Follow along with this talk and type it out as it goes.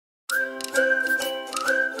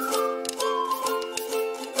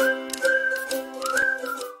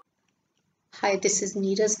Hi, this is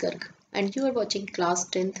Neeraj Garg and you are watching class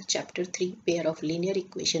 10th chapter 3 pair of linear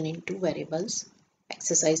equation in two variables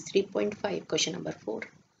exercise 3.5 question number 4.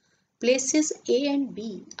 Places A and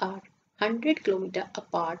B are 100 km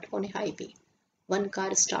apart on a highway. One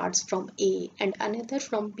car starts from A and another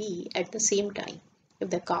from B at the same time. If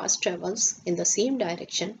the cars travels in the same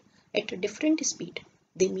direction at a different speed,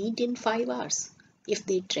 they meet in 5 hours. If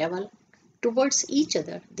they travel towards each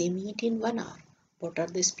other, they meet in 1 hour. What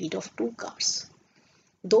are the speed of two cars?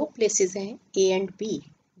 दो places हैं A and B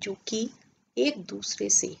जो कि एक दूसरे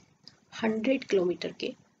से 100 kilometre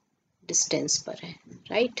के distance पर है,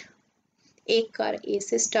 राइट। एक कार A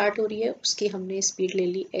से स्टार्ट हो रही है, उसकी हमने स्पीड ले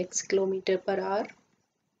ली x kilometre per hour,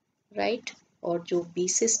 right, और जो B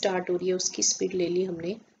से स्टार्ट हो रही है उसकी स्पीड ले ली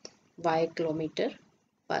हमने y kilometre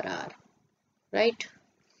per hour, right.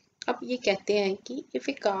 अब ये कहते हैं कि if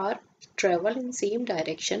A car travel in same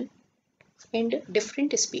direction and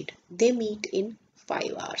different speed they meet in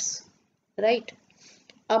 5 hours, right।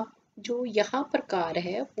 अब जो यहाँ पर कार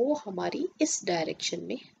है वो हमारी इस डायरेक्शन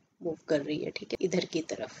में मूव कर रही है, ठीक है, इधर की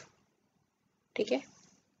तरफ, ठीक है,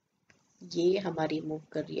 ये हमारी मूव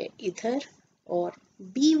कर रही है इधर, और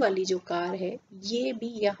बी वाली जो कार है ये भी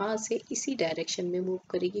यहाँ से इसी डायरेक्शन में मूव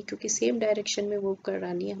करेगी क्योंकि सेम डायरेक्शन में मूव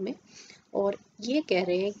करानी है हमें। और ये कह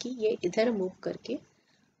रहे हैं कि ये इधर मूव करके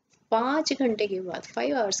 5 घंटे के बाद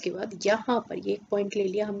 5 आवर्स के बाद यहाँ पर ये एक पॉइंट ले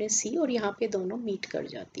लिया हमने C और यहाँ पे दोनों मीट कर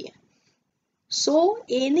जाती है। सो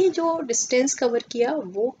A ने जो डिस्टेंस कवर किया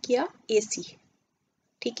वो किया AC,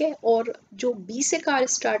 ठीक है, और जो B से कार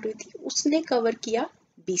स्टार्ट हुई थी उसने कवर किया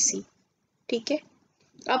BC, ठीक है।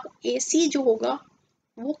 अब AC जो होगा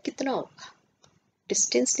वो कितना होगा,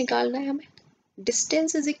 डिस्टेंस निकालना है हमें।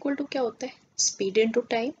 डिस्टेंस इज इक्वल टू क्या होता है, स्पीड इनटू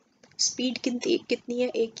टाइम। स्पीड कितनी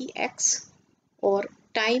है A की x और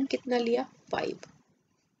टाइम कितना लिया 5,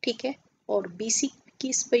 ठीक है, और BC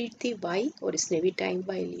की स्पीड थी y और इसने भी टाइम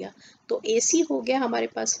y लिया, तो AC हो गया हमारे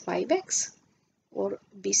पास 5x और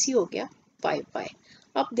BC हो गया 5y।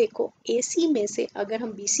 अब देखो AC में से अगर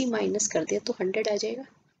हम BC माइनस कर दें तो 100 आ जाएगा,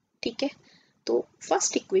 ठीक है। तो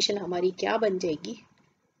फर्स्ट इक्वेशन हमारी क्या बन जाएगी,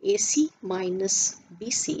 AC minus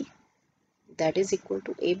BC that is equal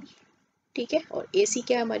to AB, ठीक है, और AC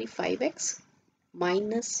क्या है हमारी 5x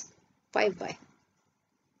minus 5y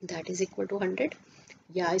that is equal to 100,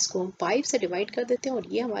 या इसको हम 5 से डिवाइड कर देते हैं और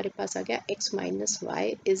ये हमारे पास आ गया x minus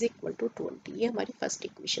Y is equal to 20। ये हमारी फर्स्ट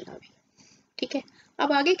इक्वेशन आ गई, ठीक है।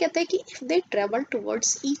 अब आगे कहता है कि if they travel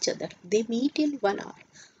towards each other they meet in 1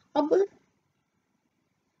 our.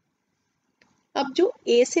 अब जो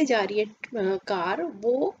A से जा रही है कार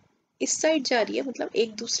वो इस साइड जा रही है, मतलब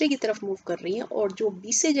एक दूसरे की तरफ मूव कर रही है, और जो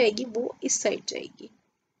B से जाएगी वो इस साइड जाएगी,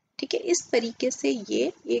 ठीक है। इस तरीके से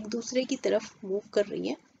ये एक दूसरे की तरफ मूव कर रही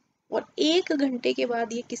है और 1 घंटे के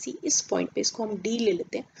बाद ये किसी इस पॉइंट पे, इसको हम D ले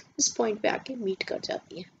लेते हैं, इस पॉइंट पे आके मीट कर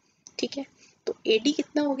जाती है, ठीक है। तो AD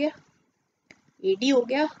कितना हो गया, AD हो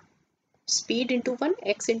गया स्पीड इंटू 1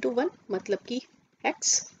 x इंटू 1 मतलब कि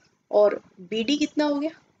x, और BD कितना हो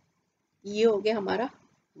गया, ये हो गया हमारा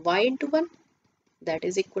y into 1 that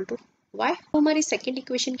is equal to y। तो हमारी सेकेंड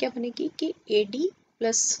इक्वेशन क्या बनेगी कि AD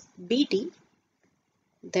plus BD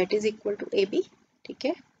that is equal to AB, ठीक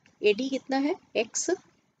है। AD कितना है x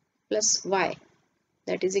plus y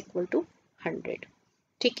that is equal to 100,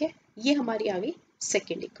 ठीक है। ये हमारी आ गई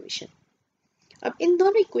सेकेंड इक्वेशन। अब इन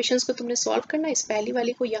दोनों इक्वेशंस को तुमने सॉल्व करना है, इस पहली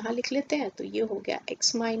वाली को यहाँ लिख लेते हैं, तो ये हो गया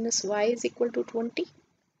x minus Y is equal to 20,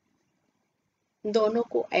 दोनों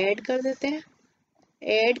को ऐड कर देते हैं।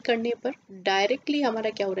 ऐड करने पर डायरेक्टली हमारा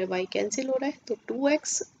क्या हो रहा है, y कैंसिल हो रहा है, तो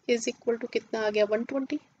 2x इज इक्वल टू कितना आ गया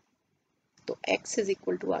 120, तो x इज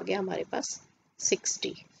इक्वल टू आ गया हमारे पास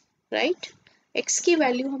 60, राइट। x की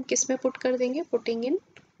वैल्यू हम किस में पुट कर देंगे, पुटिंग इन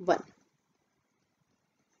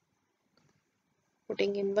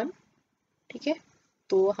 1, ठीक है।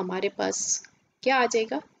 तो हमारे पास क्या आ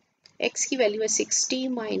जाएगा, x की वैल्यू है 60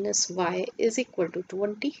 minus Y is equal to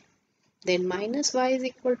 20, then minus Y is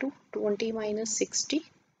equal to 20 minus 60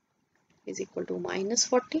 is equal to minus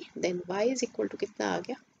 40, then y is equal to कितना आ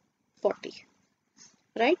गया 40,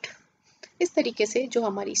 राइट। इस तरीके से जो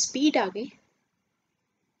हमारी स्पीड आ गई,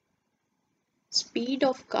 speed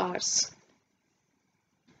of cars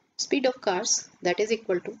that is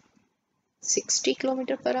equal to 60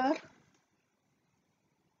 kilometre per hour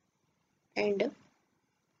and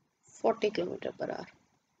 40 kilometre per hour,